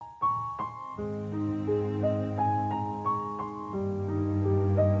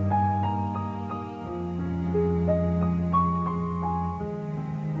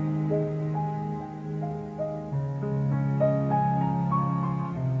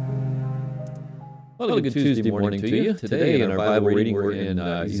Well, a good Tuesday morning to you. Today in our Bible reading, we're in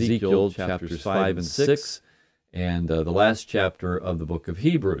Ezekiel chapters 5 and 6, and the last chapter of the book of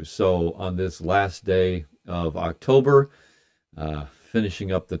Hebrews. So on this last day of October,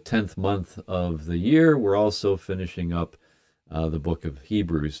 finishing up the 10th month of the year, we're also finishing up the book of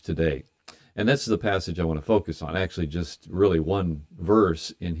Hebrews today. And that's the passage I want to focus on. Actually, just really one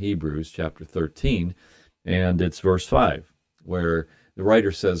verse in Hebrews chapter 13, and it's verse 5, where the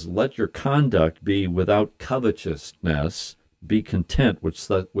writer says, "Let your conduct be without covetousness. Be content with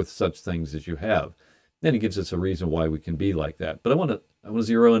such things as you have." Then he gives us a reason why we can be like that. But I want to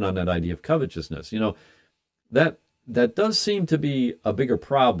zero in on that idea of covetousness. You know, that does seem to be a bigger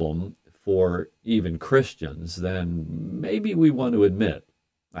problem for even Christians than maybe we want to admit.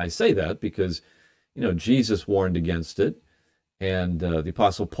 I say that because, Jesus warned against it, and the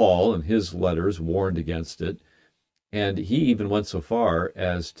Apostle Paul in his letters warned against it. And he even went so far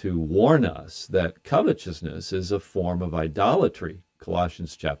as to warn us that covetousness is a form of idolatry,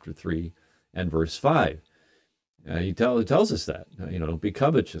 Colossians chapter 3 and verse 5. He tells us that, don't be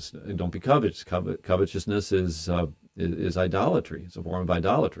covetous. Don't be covetous. Covetousness is idolatry. It's a form of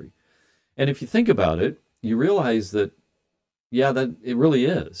idolatry. And if you think about it, you realize that, that it really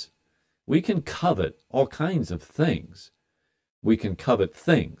is. We can covet all kinds of things. We can covet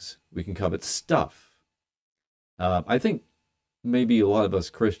things. We can covet stuff. I think maybe a lot of us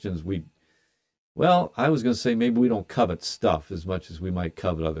Christians, I was going to say maybe we don't covet stuff as much as we might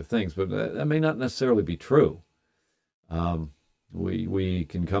covet other things, but that may not necessarily be true. We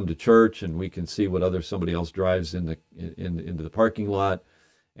can come to church and we can see what somebody else drives into the parking lot,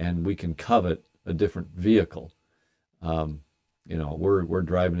 and we can covet a different vehicle. We're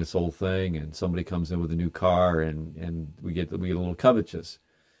driving this old thing, and somebody comes in with a new car, and we get a little covetous,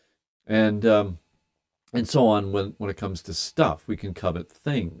 and so on. When it comes to stuff, we can covet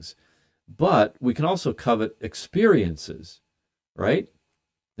things, but we can also covet experiences, right?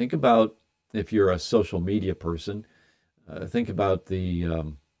 Think about, if you're a social media person, think about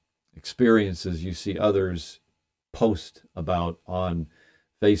the experiences you see others post about on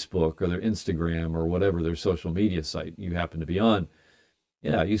Facebook or their Instagram or whatever their social media site you happen to be on.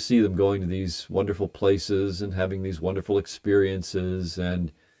 Yeah, you see them going to these wonderful places and having these wonderful experiences,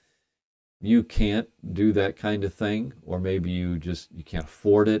 and you can't do that kind of thing, or maybe you can't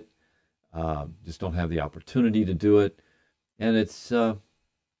afford it, just don't have the opportunity to do it, and it's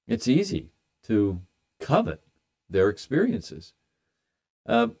easy to covet their experiences.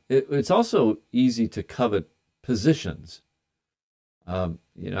 It's also easy to covet positions. I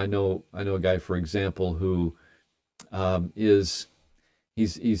know a guy, for example, who he's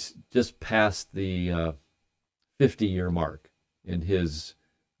just past the 50-year mark in his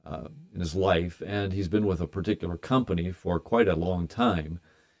life, and he's been with a particular company for quite a long time.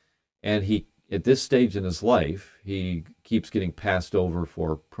 And at this stage in his life, he keeps getting passed over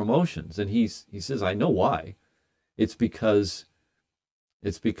for promotions. And he says, "I know why. It's because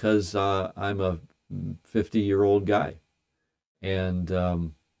I'm a 50-year-old guy, and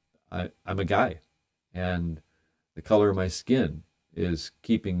I'm a guy, and the color of my skin is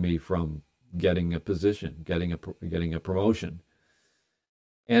keeping me from getting a position, getting a promotion."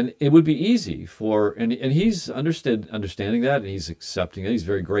 And it would be easy and he's understanding that, and he's accepting it. He's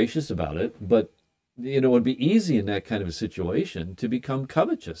very gracious about it. But, it would be easy in that kind of a situation to become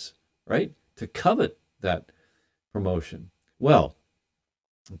covetous, right? To covet that promotion. Well,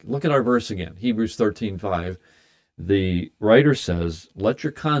 look at our verse again, Hebrews 13:5. The writer says, "Let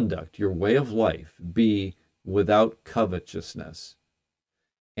your conduct, your way of life, be without covetousness,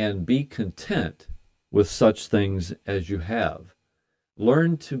 and be content with such things as you have."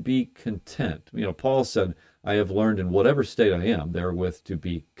 Learn to be content. Paul said, "I have learned in whatever state I am therewith to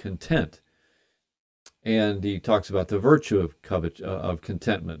be content." And he talks about the virtue of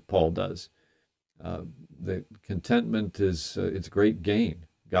contentment, Paul does. The contentment it's great gain.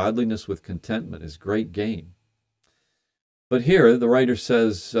 Godliness with contentment is great gain. But here the writer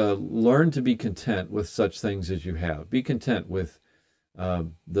says, learn to be content with such things as you have. Be content with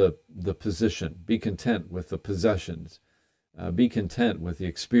the position. Be content with the possessions. Be content with the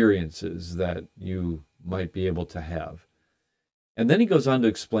experiences that you might be able to have. And then he goes on to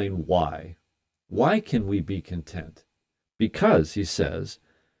explain why. Why can we be content? Because, he says,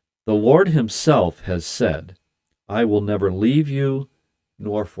 the Lord himself has said, "I will never leave you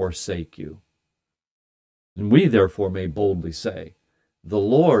nor forsake you." And we therefore may boldly say, The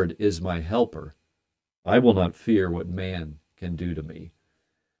Lord is my helper. I will not fear what man can do to me.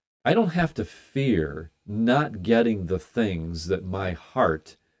 I don't have to fear not getting the things that my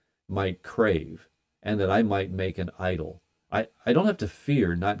heart might crave and that I might make an idol. I don't have to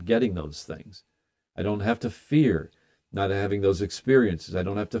fear not getting those things. I don't have to fear not having those experiences. I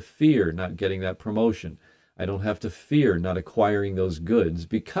don't have to fear not getting that promotion. I don't have to fear not acquiring those goods,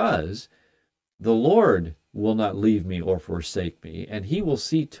 because the Lord will not leave me or forsake me, and he will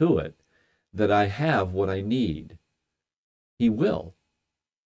see to it that I have what I need. He will.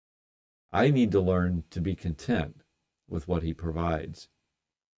 I need to learn to be content with what he provides.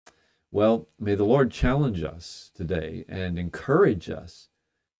 Well, may the Lord challenge us today and encourage us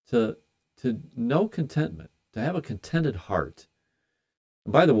to know contentment, to have a contented heart.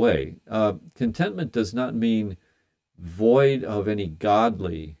 And by the way, contentment does not mean void of any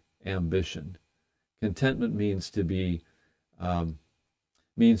godly ambition. Contentment means to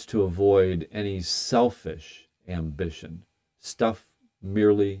avoid any selfish ambition, stuff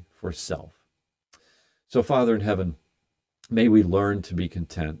merely for self. So, Father in heaven, may we learn to be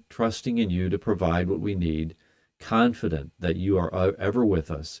content, trusting in you to provide what we need, confident that you are ever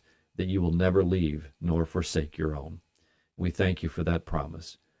with us, that you will never leave nor forsake your own. We thank you for that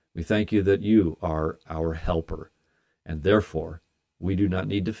promise. We thank you that you are our helper, and therefore we do not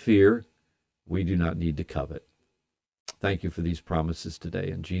need to fear, we do not need to covet. Thank you for these promises today.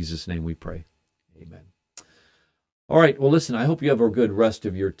 In Jesus' name we pray. Amen. All right, well, listen, I hope you have a good rest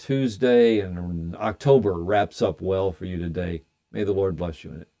of your Tuesday, and October wraps up well for you today. May the Lord bless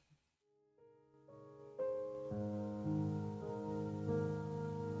you in it.